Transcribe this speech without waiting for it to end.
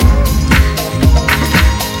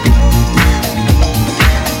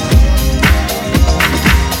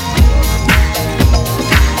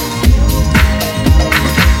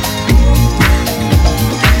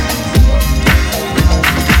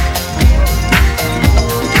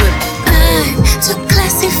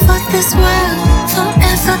this world.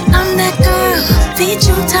 Forever I'm that girl. Feed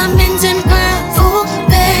you diamonds and pearls. Ooh,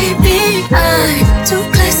 baby, I'm too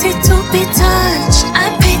classy to be touched. I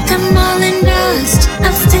paid them all in dust.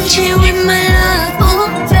 I'm stingy with my love. Ooh,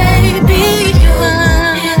 baby,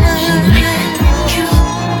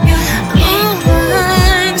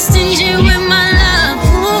 I'm stingy with my love.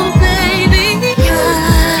 Ooh, baby,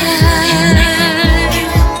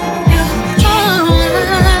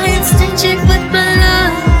 I'm stingy with my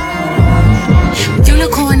love.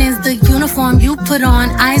 Unicorn is the uniform you put on.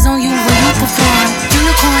 Eyes on you when you perform.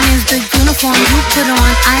 Unicorn is the uniform you put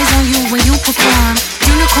on. Eyes on you when you perform.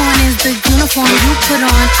 Unicorn is the uniform you put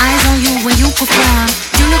on. Eyes on you when you perform.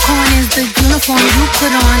 Unicorn is the uniform you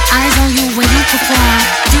put on. Eyes on you when you perform.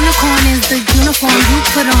 Unicorn is the uniform you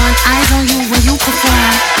put on. Eyes on you when you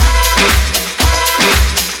perform.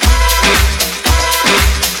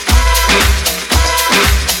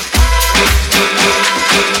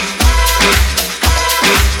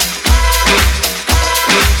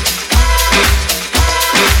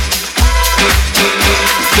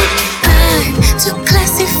 Too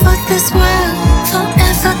classy for this world.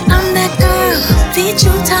 Forever I'm that girl. Feed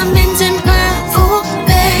you diamonds and pearls. Ooh,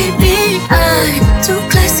 baby, I'm too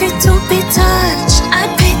classy to be touched. I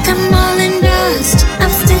paid them all in dust. I'm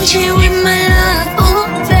stingy with my love. Ooh,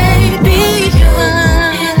 baby,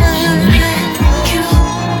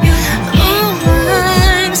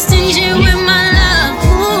 I'm stingy with my love.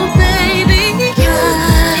 Ooh, baby,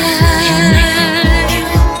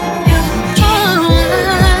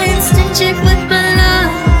 I'm stingy with my love.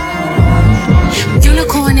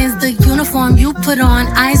 Unicorn is the uniform you put on.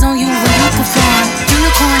 Eyes on you when you perform.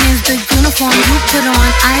 Unicorn is the uniform you put on.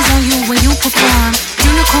 Eyes on you when you perform.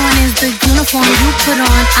 Unicorn is the uniform you put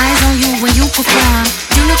on. Eyes on you when you perform.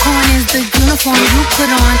 Unicorn is the uniform you put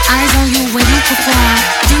on. Eyes on you when you perform.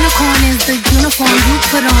 Unicorn is the uniform you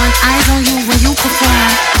put on. Eyes on you when you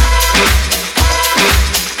perform.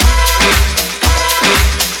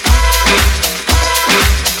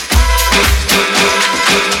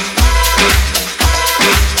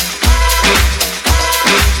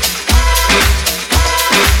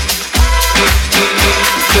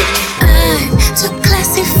 I'm too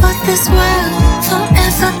classy for this world.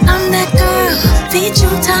 Forever I'm that girl. Feed you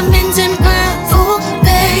diamonds and pearls. Ooh,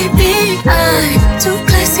 baby, I'm too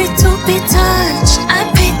classy to be touched. I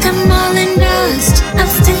paid them all in dust. I'm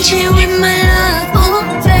stingy with my love. Ooh,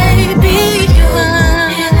 baby,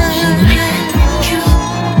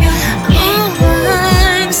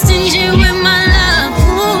 I'm stingy with my love.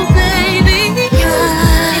 Ooh, baby,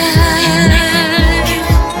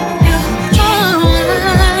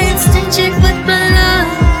 I'm stingy with my love.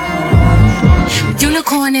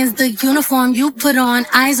 Unicorn is the uniform you put on.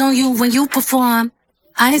 Eyes on you when you perform.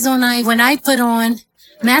 Eyes on I when I put on.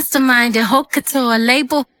 Mastermind and haute couture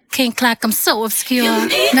label. King clock, I'm so obscure.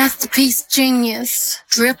 Masterpiece genius.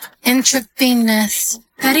 Drip intravenous.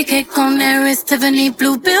 Patty cake on their wrist. Tiffany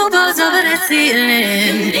blue billboards over the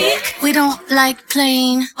ceiling. We don't like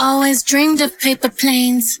plain. Always dreamed of paper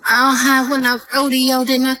planes. How high when I rodeo,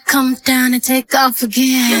 then I come down and take off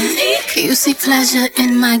again. You see pleasure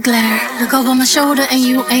in my glare. Look over my shoulder and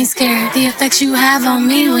you ain't scared. The effects you have on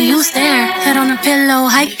me when you stare. Head on a pillow,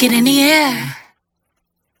 hike it in the air.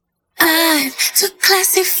 I'm too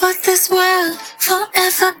classy for this world.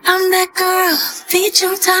 Forever I'm that girl. Feed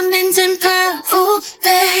you diamonds and pearls. Ooh,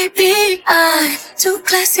 baby, I'm too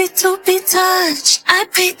classy to be touched. I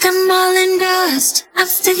paid them all in dust. I'm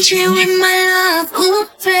stingy with my love. Ooh,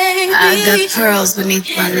 baby, I got pearls beneath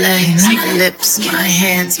my legs, my lips, my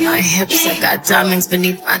hands, my hips. I got diamonds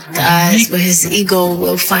beneath my thighs, where his ego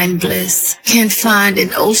will find bliss. Can't find an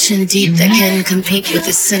ocean deep that can compete with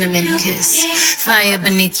a cinnamon kiss. Fire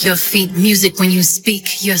beneath your feet, music when you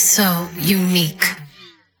speak. You're so unique.